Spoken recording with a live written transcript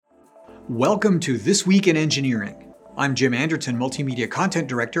Welcome to This Week in Engineering. I'm Jim Anderton, Multimedia Content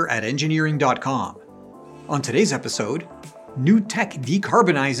Director at Engineering.com. On today's episode, new tech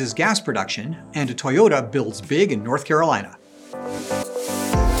decarbonizes gas production, and Toyota builds big in North Carolina.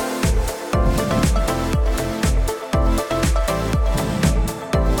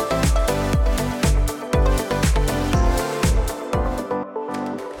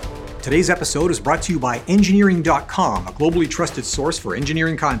 Today's episode is brought to you by Engineering.com, a globally trusted source for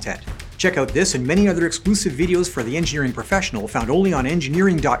engineering content. Check out this and many other exclusive videos for the engineering professional found only on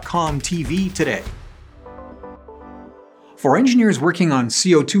Engineering.com TV today. For engineers working on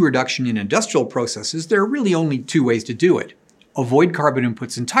CO2 reduction in industrial processes, there are really only two ways to do it: avoid carbon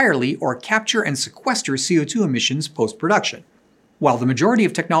inputs entirely or capture and sequester CO2 emissions post-production. While the majority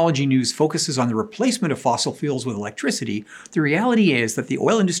of technology news focuses on the replacement of fossil fuels with electricity, the reality is that the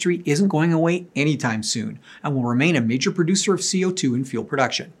oil industry isn't going away anytime soon and will remain a major producer of CO2 in fuel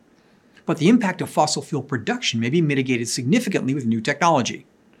production. But the impact of fossil fuel production may be mitigated significantly with new technology.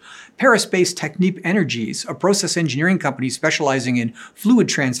 Paris-based Technip Energies, a process engineering company specializing in fluid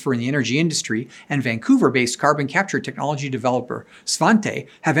transfer in the energy industry, and Vancouver-based carbon capture technology developer Svante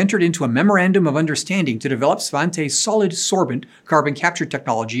have entered into a memorandum of understanding to develop Svante's solid sorbent carbon capture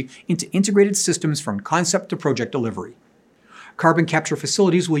technology into integrated systems from concept to project delivery. Carbon capture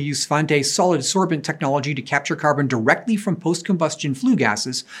facilities will use Svante's solid sorbent technology to capture carbon directly from post-combustion flue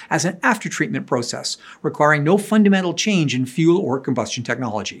gases as an aftertreatment process, requiring no fundamental change in fuel or combustion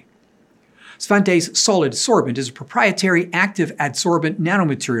technology. Svante's solid sorbent is a proprietary active adsorbent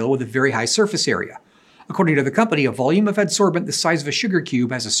nanomaterial with a very high surface area. According to the company, a volume of adsorbent the size of a sugar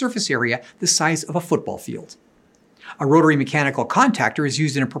cube has a surface area the size of a football field. A rotary mechanical contactor is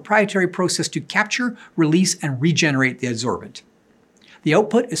used in a proprietary process to capture, release, and regenerate the adsorbent. The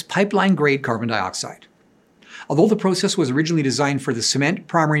output is pipeline-grade carbon dioxide. Although the process was originally designed for the cement,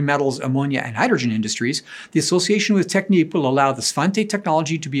 primary metals, ammonia, and hydrogen industries, the association with Technip will allow the Svante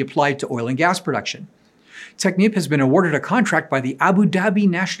technology to be applied to oil and gas production. Technip has been awarded a contract by the Abu Dhabi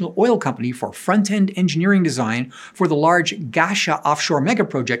National Oil Company for front-end engineering design for the large Ghasha offshore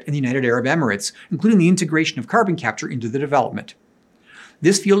megaproject in the United Arab Emirates, including the integration of carbon capture into the development.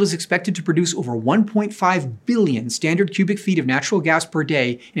 This field is expected to produce over 1.5 billion standard cubic feet of natural gas per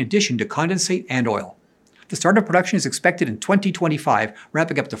day in addition to condensate and oil. The start of production is expected in 2025,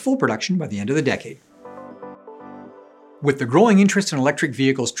 ramping up to full production by the end of the decade. With the growing interest in electric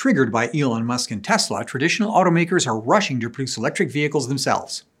vehicles triggered by Elon Musk and Tesla, traditional automakers are rushing to produce electric vehicles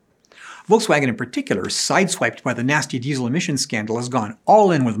themselves. Volkswagen in particular, sideswiped by the nasty diesel emissions scandal, has gone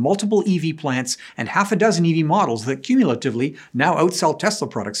all in with multiple EV plants and half a dozen EV models that cumulatively now outsell Tesla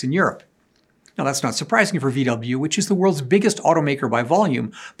products in Europe. Now that's not surprising for VW, which is the world's biggest automaker by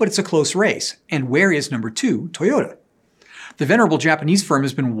volume, but it's a close race. And where is number 2, Toyota? The venerable Japanese firm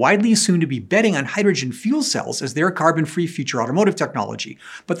has been widely assumed to be betting on hydrogen fuel cells as their carbon-free future automotive technology,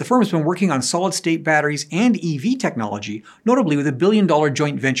 but the firm has been working on solid-state batteries and EV technology, notably with a billion-dollar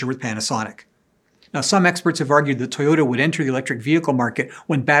joint venture with Panasonic. Now, some experts have argued that Toyota would enter the electric vehicle market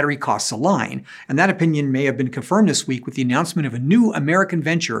when battery costs align, and that opinion may have been confirmed this week with the announcement of a new American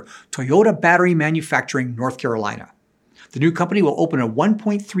venture, Toyota Battery Manufacturing North Carolina. The new company will open a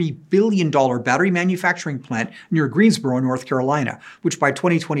 $1.3 billion battery manufacturing plant near Greensboro, North Carolina, which by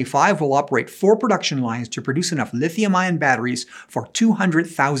 2025 will operate 4 production lines to produce enough lithium-ion batteries for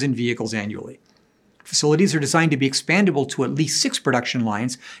 200,000 vehicles annually. Facilities are designed to be expandable to at least 6 production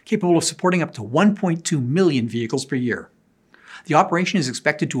lines, capable of supporting up to 1.2 million vehicles per year. The operation is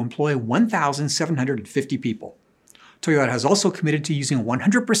expected to employ 1,750 people. Toyota has also committed to using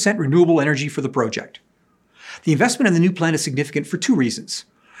 100% renewable energy for the project. The investment in the new plant is significant for 2 reasons.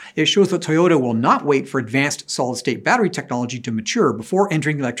 It shows that Toyota will not wait for advanced solid-state battery technology to mature before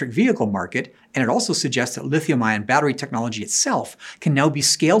entering the electric vehicle market, and it also suggests that lithium-ion battery technology itself can now be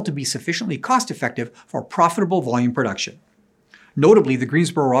scaled to be sufficiently cost-effective for profitable volume production. Notably, the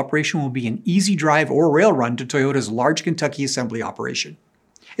Greensboro operation will be an easy drive or rail run to Toyota's large Kentucky assembly operation.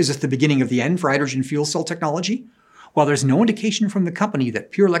 Is this the beginning of the end for hydrogen fuel cell technology? While there's no indication from the company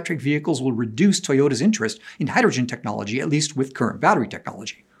that pure electric vehicles will reduce Toyota's interest in hydrogen technology, at least with current battery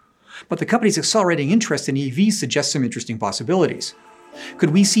technology. But the company's accelerating interest in EVs suggests some interesting possibilities.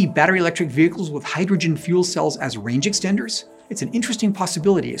 Could we see battery electric vehicles with hydrogen fuel cells as range extenders? It's an interesting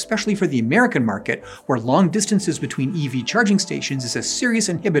possibility, especially for the American market, where long distances between EV charging stations is a serious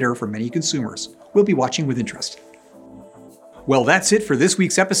inhibitor for many consumers. We'll be watching with interest. Well, that's it for this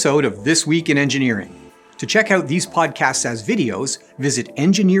week's episode of This Week in Engineering. To check out these podcasts as videos, visit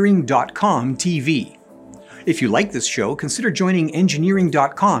Engineering.com TV. If you like this show, consider joining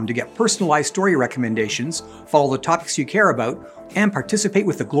Engineering.com to get personalized story recommendations, follow the topics you care about, and participate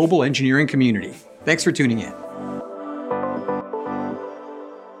with the global engineering community. Thanks for tuning in.